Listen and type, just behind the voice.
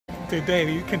Today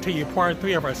we continue part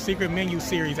 3 of our secret menu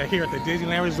series here at the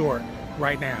Disneyland Resort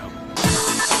right now.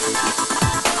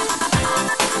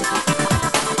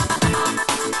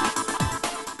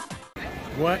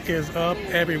 What is up,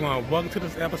 everyone? Welcome to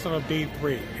this episode of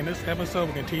D3. In this episode,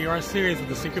 we continue our series of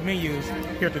the secret menus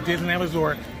here at the Disneyland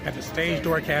Resort at the Stage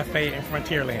Door Cafe in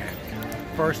Frontierland.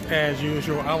 First, as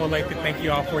usual, I would like to thank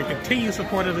you all for your continued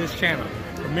support of this channel.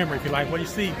 Remember, if you like what you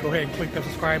see, go ahead and click the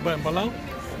subscribe button below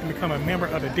and become a member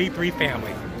of the D3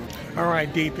 family.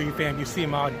 Alright, D3 fam, you see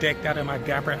I'm all decked out in my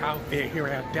Dapper outfit here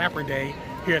at Dapper Day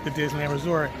here at the Disneyland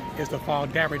Resort. It's the fall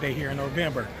Dapper Day here in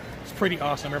November. It's pretty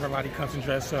awesome. Everybody comes and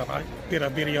dresses up. I did a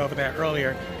video of that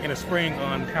earlier in the spring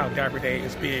on how Dapper Day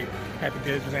is big at the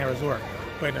Disneyland Resort.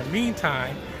 But in the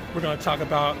meantime, we're going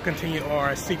to continue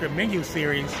our secret menu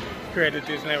series here at the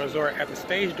Disneyland Resort at the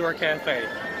Stage Door Cafe.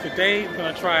 Today, we're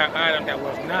going to try an item that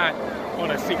was not on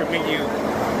a secret menu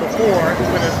before,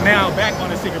 but is now back on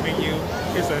the secret menu.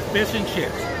 It's a fish and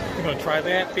chips. We're going to try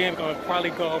that. Then we're going to probably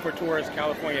go over towards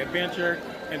California Adventure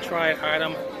and try an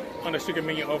item on the secret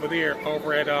menu over there,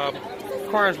 over at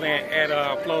Cars Land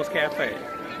at Flos Cafe.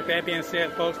 With that being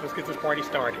said, folks, let's get this party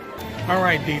started.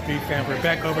 Alright, D3 fam, we're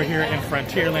back over here in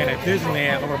Frontierland at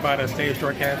Disneyland over by the Stage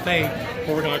Door Cafe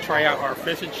where we're going to try out our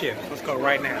fish and chips. Let's go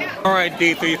right now. Alright,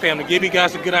 D3 fam, to give you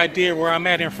guys a good idea where I'm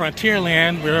at in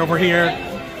Frontierland, we're over here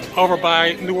over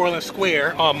by New Orleans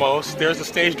Square almost. There's the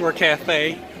Stage Door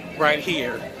Cafe right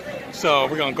here. So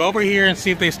we're going to go over here and see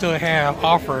if they still have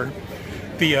offered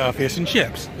the fish and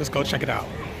chips. Let's go check it out.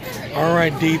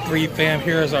 Alright, D3 fam,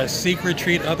 here is our secret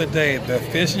treat of the day, the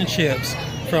fish and chips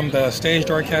from the Stage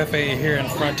Door Cafe here in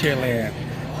Frontierland.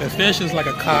 The fish is like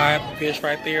a cod fish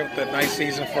right there with the nice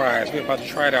seasoned fries. We're about to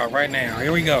try it out right now.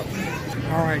 Here we go.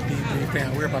 Alright, D3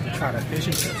 fam, we're about to try the fish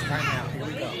and chips right now. Here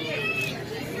we go.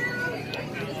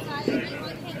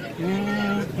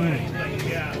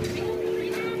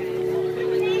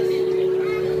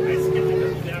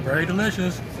 Very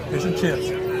delicious fish and chips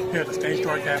here at the Stage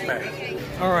Door Cafe.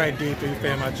 Alright, D3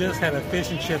 fam, I just had a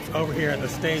fish and chips over here at the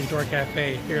Stage Door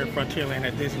Cafe here at Frontierland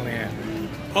at Disneyland.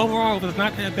 Overall, it was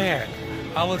not that bad.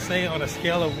 I would say on a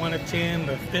scale of 1 to 10,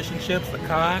 the fish and chips, the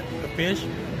cod, the fish,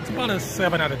 it's about a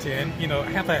 7 out of 10. You know,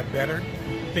 I have had better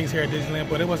things here at Disneyland,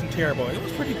 but it wasn't terrible. It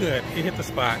was pretty good. It hit the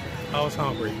spot. I was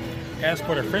hungry. As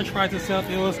for the french fries itself,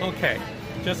 it was okay.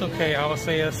 Just okay. I would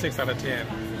say a 6 out of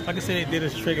 10. Like I said, it did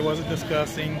its trick. It wasn't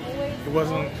disgusting. It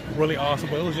wasn't really awesome,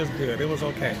 but it was just good. It was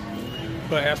okay.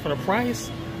 But as for the price,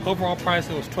 overall price,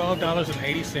 it was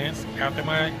 $12.80 after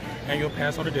my annual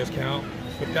pass holder discount.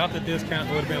 Without the discount,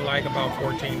 it would have been like about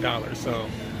 $14, so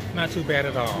not too bad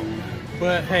at all.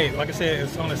 But hey, like I said,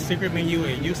 it's on a secret menu.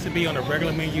 It used to be on a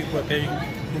regular menu, but they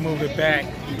removed it back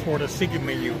toward a secret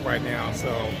menu right now.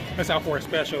 So that's out for a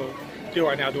special deal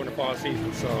right now during the fall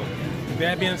season. So with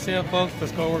that being said, folks,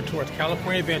 let's go over towards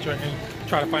California Adventure and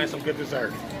try to find some good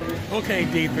dessert. Okay,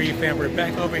 D3 fam, we're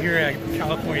back over here at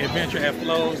California Adventure at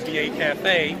Flos V8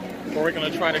 Cafe, where we're going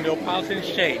to try the Neapolitan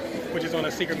shake, which is on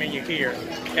the secret menu here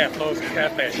at Flos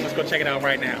Cafe. So let's go check it out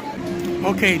right now.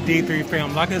 Okay, D3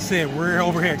 fam, like I said, we're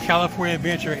over here at California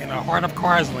Adventure in the heart of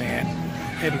Cars Land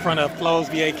in front of Flos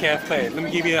V8 Cafe. Let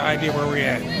me give you an idea where we're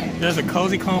at. There's a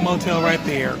Cozy Cone Motel right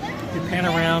there. You pan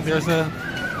around, there's a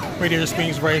Radiator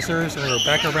Springs Racers, and we're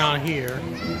back around here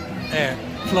at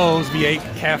Flos V8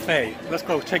 Cafe. Let's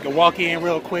go take a walk in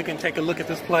real quick and take a look at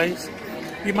this place.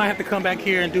 You might have to come back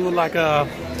here and do like a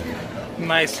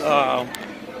nice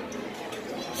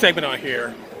segment on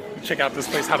here. Check out this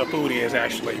place, how the food is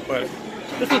actually. But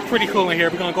this looks pretty cool in here.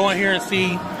 We're gonna go in here and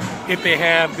see if they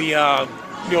have the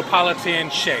Neapolitan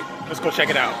shake. Let's go check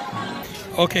it out.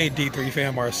 Okay, D3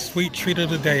 fam, our sweet treat of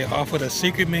the day off of the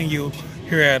secret menu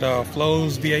here at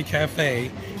Flos V8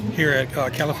 Cafe here at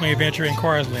California Adventure in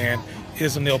Cars Land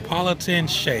is a Neapolitan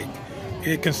shake.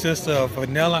 It consists of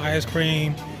vanilla ice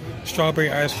cream,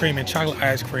 strawberry ice cream, and chocolate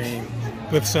ice cream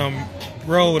with some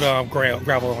road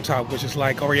gravel on top, which is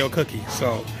like Oreo cookies.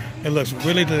 So it looks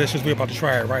really delicious. We're about to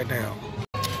try it right now.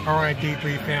 Alright,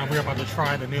 D3 fam, we're about to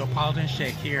try the Neapolitan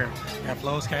shake here at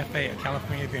Flos Cafe at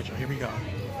California Adventure. Here we go.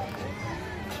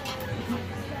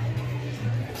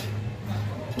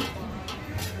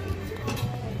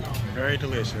 Very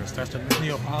delicious. That's the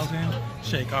Neapolitan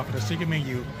shake off of the secret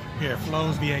menu here at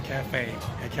Flos V8 Cafe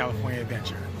at California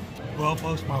Adventure. Well,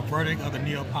 folks, my verdict of the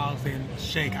Neapolitan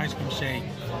shake, ice cream shake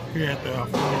here at the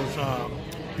Flos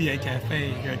V8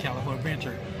 Cafe here at California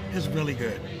Adventure is really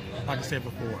good. Like I said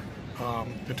before,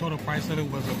 the total price of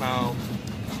it was about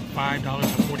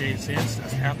 $5.48.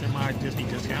 That's after my Disney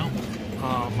discount,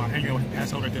 my annual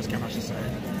pass holder discount, I should say.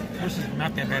 Which is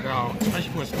not that bad at all,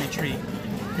 especially for a sweet treat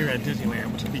here at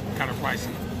Disneyland, which can be kind of pricey.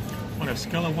 On a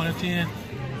scale of 1 to 10,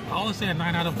 I always say a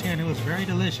 9 out of 10. It was very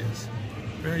delicious.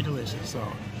 Very delicious. So,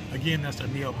 again, that's the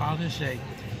Neapolitan shake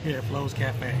here at Flos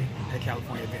Cafe at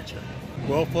California Adventure.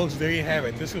 Well, folks, there you have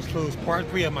it. This concludes part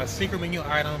 3 of my secret menu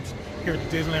items here at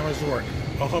the Disneyland Resort.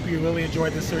 I hope you really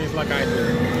enjoyed this series like I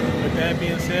did. With that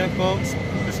being said, folks,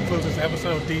 this concludes this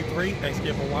episode of D3. Thanks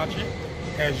again for watching.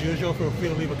 As usual, feel free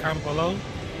to leave a comment below.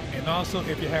 And also,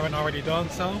 if you haven't already done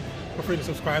so, feel free to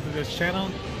subscribe to this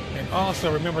channel. And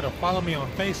also, remember to follow me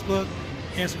on Facebook,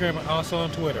 Instagram, and also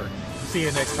on Twitter. See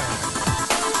you next time.